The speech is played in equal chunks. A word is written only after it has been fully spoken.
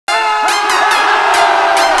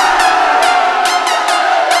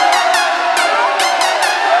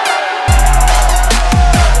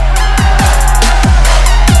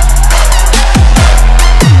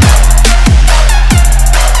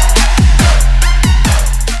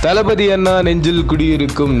தளபதி அண்ணா நெஞ்சில்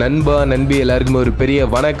குடியிருக்கும் நண்பா நண்பி எல்லாருக்கும் ஒரு பெரிய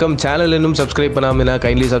வணக்கம். சேனல் இன்னும் subscribe பண்ணாமனா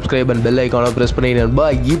kindly subscribe and bell ஐக்கானை ப்ரெஸ் பண்ணி நண்பா.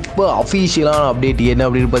 இப்போ அஃபீஷியலான அப்டேட் என்ன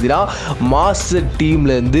அப்படின்னு பார்த்தீங்கன்னா, மாஸ்டர்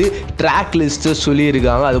டீம்லேருந்து ட்ராக் லிஸ்ட்டை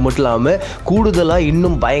சொல்லியிருக்காங்க. அது மட்டும் இல்லாமல் கூடுதலாக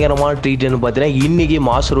இன்னும் பயங்கரமான ட்ரீட்னு பார்த்தீங்கன்னா, இன்றைக்கி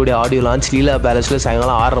மாஸ்டருடைய ஆடியோ லான்ச் லீலா பேலஸில்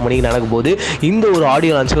சாயங்காலம் 6:30 மணிக்கு நடக்க போகுது. இந்த ஒரு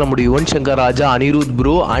ஆடியோ லான்ச்சில் நம்முடைய யுவன் சங்கர் ராஜா, அனிருத்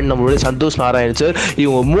ப்ரோ அண்ட் நம்மளுடைய சந்தோஷ் நாராயண் சார்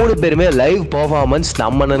இவங்க 3 பேருமே லைவ் பர்ஃபார்மன்ஸ்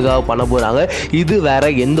நம்ம அண்ணனுக்காக பண்ண போகிறாங்க. இது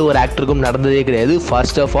வேற எந்த ஒரு ஆக்டருக்கும் நடந்ததே கிடையாது.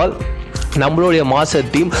 ஃபர்ஸ்ட் ஆஃப் ஆல் நம்மளுடைய மாஸ்டர்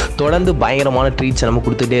டீம் தொடர்ந்து பயங்கரமான ட்ரீட்ஸ் நம்ம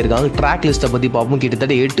கொடுத்துட்டே இருக்காங்க. ட்ராக் லிஸ்ட்டை பற்றி பார்ப்போம்.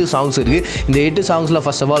 கிட்டத்தட்ட 8 சாங்ஸ் இருக்குது. இந்த 8 சாங்ஸில்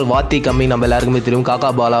ஃபர்ஸ்ட் ஆஃப் ஆல் வாத்தி கம்மி நம்ம எல்லாருக்குமே தெரியும். காக்கா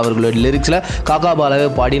பாலா அவர்களுடைய லிரிக்ஸில் காக்கா பாலாவே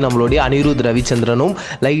பாடி நம்மளுடைய அனிருத் ரவிச்சந்திரனும்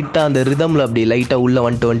லைட்டாக அந்த ரிதமில் அப்படி லைட்டாக உள்ளே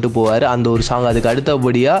வந்துட்டு போவார். அந்த ஒரு சாங். அதுக்கு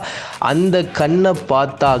அடுத்தபடியாக அந்த கண்ணை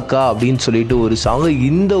பார்த்தாக்கா அப்படின்னு சொல்லிட்டு ஒரு சாங்.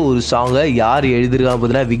 இந்த ஒரு சாங்கை யார் எழுதிருக்காங்க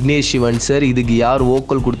பார்த்தீங்கன்னா விக்னேஷ் சிவன் சார். இதுக்கு யார்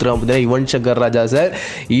வோக்கல் கொடுத்துருக்காங்க பார்த்தீங்கன்னா யுவன் சங்கர் ராஜா சார்.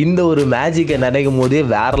 இந்த ஒரு மேஜிக்கை நினைக்கும் போதே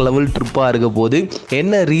வேறு லெவல் ட்ரிப்பாக இருக்க போது.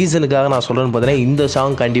 என்ன ரீசனுக்காக நான் சொல்கிறேன்னு பார்த்தீங்கன்னா, இந்த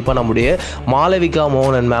சாங் கண்டிப்பாக நம்முடைய மாளவிகா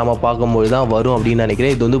மோகன் மேமை பார்க்கும்போது தான் வரும் அப்படின்னு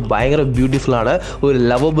நினைக்கிறேன். இது வந்து பயங்கர பியூட்டிஃபுல்லான ஒரு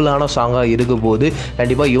லவபுளான சாங்காக இருக்க போது.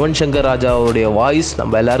 கண்டிப்பாக யுவன் சங்கர் ராஜாவுடைய வாய்ஸ்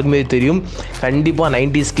நம்ம எல்லாருக்குமே தெரியும். கண்டிப்பாக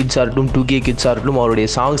 90s கிட்ஸாக இருக்கட்டும் 2K கிட்ஸாக இருக்கட்டும் அவருடைய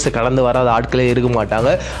சாங்ஸை கடந்து வராத ஆட்களே இருக்க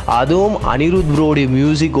மாட்டாங்க. அதுவும் அனிருத் ப்ரோடைய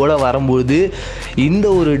மியூசிக்கோடு வரும்போது இந்த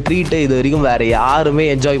ஒரு ட்ரீட்டை இது வரைக்கும் வேறு யாருமே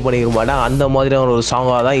என்ஜாய் பண்ணிக்க மாட்டாங்க. அந்த மாதிரியான ஒரு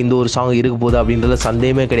சாங்காக தான் இந்த ஒரு சாங் இருக்க போகுது அப்படின்றத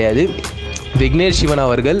சந்தேகமே கிடையாது. விக்னேஷ் சிவன்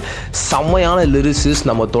அவர்கள் செம்மையான லிரிசிஸ்ட்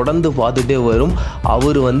நம்ம தொடர்ந்து பார்த்துட்டே வரும்.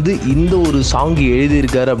 அவர் வந்து இந்த ஒரு சாங்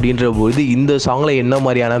எழுதியிருக்காரு அப்படின்ற பொழுது இந்த சாங்கில் என்ன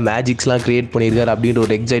மாதிரியான மேஜிக்ஸ்லாம் க்ரியேட் பண்ணியிருக்காரு அப்படின்ற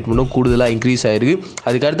ஒரு எக்ஸைட்மெண்ட்டும் கூடுதலாக இன்க்ரீஸ் ஆகிருக்கு.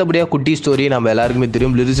 அதுக்கு அடுத்தபடியாக குட்டி ஸ்டோரி நம்ம எல்லாருக்குமே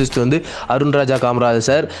தெரியும். லிரிசிஸ்ட் வந்து அருண்ராஜா காமராஜ்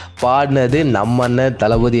சார், பாடினது நம்ம அண்ணன்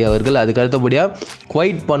தளபதி அவர்கள். அதுக்கு அடுத்தபடியாக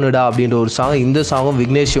குவைட் பண்ணுடா அப்படின்ற ஒரு சாங். இந்த சாங்கும்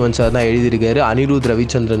விக்னேஷ் சிவன் சார் தான் எழுதியிருக்காரு. அனிருத்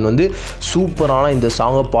ரவிச்சந்திரன் வந்து சூப்பரான இந்த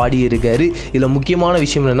சாங்கை பாடியிருக்காரு. இதில் முக்கியமான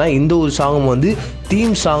விஷயம் என்னென்னா, இந்த ஒரு சாங் வந்து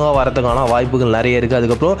தீம் சாங்காக வரதுக்கான வாய்ப்புகள் நிறைய இருக்குது.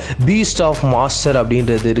 அதுக்கப்புறம் பீஸ்ட் ஆஃப் மாஸ்டர்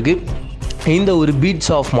அப்படின்றது இருக்குது. இந்த ஒரு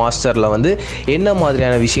பீட்ஸ் ஆஃப் மாஸ்டரில் வந்து என்ன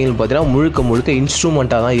மாதிரியான விஷயங்கள் பார்த்தீங்கன்னா முழுக்க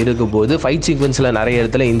இன்ஸ்ட்ருமெண்ட்டாக தான் இருக்க போகுது. ஃபைட் சீக்வன்ஸில் நிறைய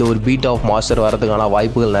இடத்துல இந்த ஒரு பீட் ஆஃப் மாஸ்டர் வரதுக்கான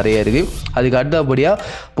வாய்ப்புகள் நிறைய இருக்குது. அதுக்கு அடுத்தபடியாக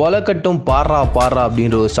பொலக்கட்டும் பாடுறா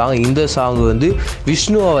அப்படின்ற ஒரு சாங். இந்த சாங் வந்து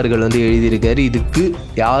விஷ்ணு அவர்கள் வந்து எழுதியிருக்காரு. இதுக்கு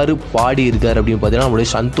யார் பாடியிருக்கார் அப்படின்னு பார்த்தீங்கன்னா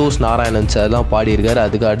நம்மளுடைய சந்தோஷ் நாராயணன் சார் தான் பாடியிருக்காரு.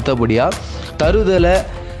 அதுக்கு அடுத்தபடியாக தருதலை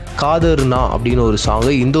காதர்னா அப்படின்னு ஒரு சாங்கு.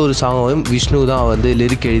 இந்த ஒரு சாங்கும் விஷ்ணு தான் வந்து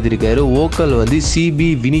லிரிக் எழுதியிருக்காரு. வோக்கல் வந்து சிபி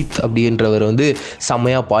வினித் அப்படின்றவர் வந்து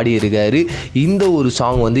செம்மையாக பாடியிருக்காரு. இந்த ஒரு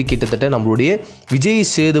சாங் வந்து கிட்டத்தட்ட நம்மளுடைய விஜய்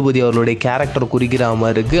சேதுபதி அவர்களுடைய கேரக்டர் குறிக்கிற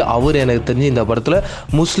மாதிரி இருக்குது. அவர் எனக்கு தெரிஞ்சு இந்த படத்தில்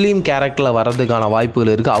முஸ்லீம் கேரக்டரில் வர்றதுக்கான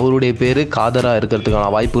வாய்ப்புகள் இருக்குது. அவருடைய பேர் காதராக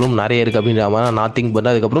இருக்கிறதுக்கான வாய்ப்புகளும் நிறைய இருக்குது அப்படின்ற மாதிரி நான் திங்க்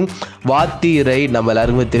பண்ணேன். அதுக்கப்புறம் வாத்தி ரைட் நம்ம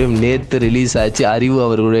எல்லாருக்குமே தெரியும், நேற்று ரிலீஸ் ஆச்சு. அறிவு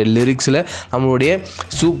அவர்களுடைய லிரிக்ஸில் நம்மளுடைய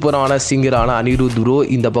சூப்பரான சிங்கரான அனிருத் ப்ரோ,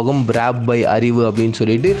 இந்த பக்கம் பிராப் பை அறிவு அப்படின்னு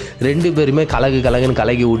சொல்லிட்டு 2 பேருமே கலகுன்னு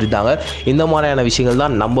கலக்கி விட்டுட்டாங்க. இந்த மாதிரியான விஷயங்கள்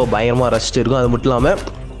தான் நம்ம பயங்கரமாக ரசிச்சுட்டு இருக்கோம். அது மட்டும்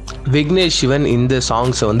இல்லாமல் விக்னேஷ் சிவன் இந்த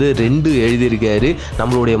சாங்ஸை வந்து 2 எழுதியிருக்காரு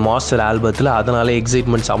நம்மளுடைய மாஸ்டர் ஆல்பத்தில். அதனால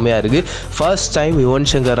எக்ஸைட்மெண்ட் செம்மையாக இருக்குது. ஃபர்ஸ்ட் டைம் யுவன்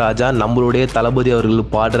சங்கர் ராஜா நம்மளுடைய தளபதி அவர்கள்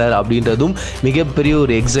பாடுறார் அப்படின்றதும் மிகப்பெரிய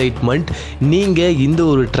ஒரு எக்ஸைட்மெண்ட். நீங்கள் இந்த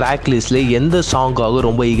ஒரு ட்ராக் லிஸ்ட்டில் எந்த சாங்காக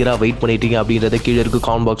ரொம்ப ஈகராக வெயிட் பண்ணிட்டீங்க அப்படின்றத கீழே இருக்குது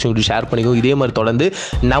காமெண்ட் பாக்ஸ் உங்களுக்கு ஷேர் பண்ணிக்கோ. இதே மாதிரி தொடர்ந்து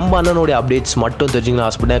நம்ம அண்ணனுடைய அப்டேட்ஸ் மட்டும் தெரிஞ்சுக்கணும்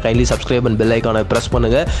ஆசைப்பட்டேன். கைண்ட்லி சப்ஸ்கிரைப் அண்ட் பெல் ஐக்கானை ப்ரெஸ்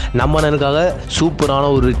பண்ணுங்கள். நம்ம அண்ணனுக்காக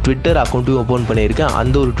சூப்பரான ஒரு ட்விட்டர் அக்கௌண்ட்டும் ஓப்பன் பண்ணியிருக்கேன்.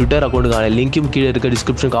 அந்த ஒரு ட்விட்டர் அக்கௌண்ட்டுக்கான லிங்க்கும் கீழே இருக்க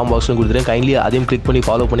டிஸ்கிரிப்ஷன் பாக்ஸும் கொடுத்துறேன். கைண்ட்லி அதையும் கிளிக் பண்ணி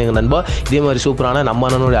ஃபாலோ பண்ணுங்க நண்பா. இதே மாதிரி சூப்பரான நம்ம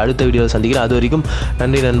அண்ணனோட அடுத்த வீடியோவில் சந்திக்கிறேன். அது வரைக்கும்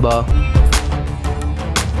நன்றி நண்பா.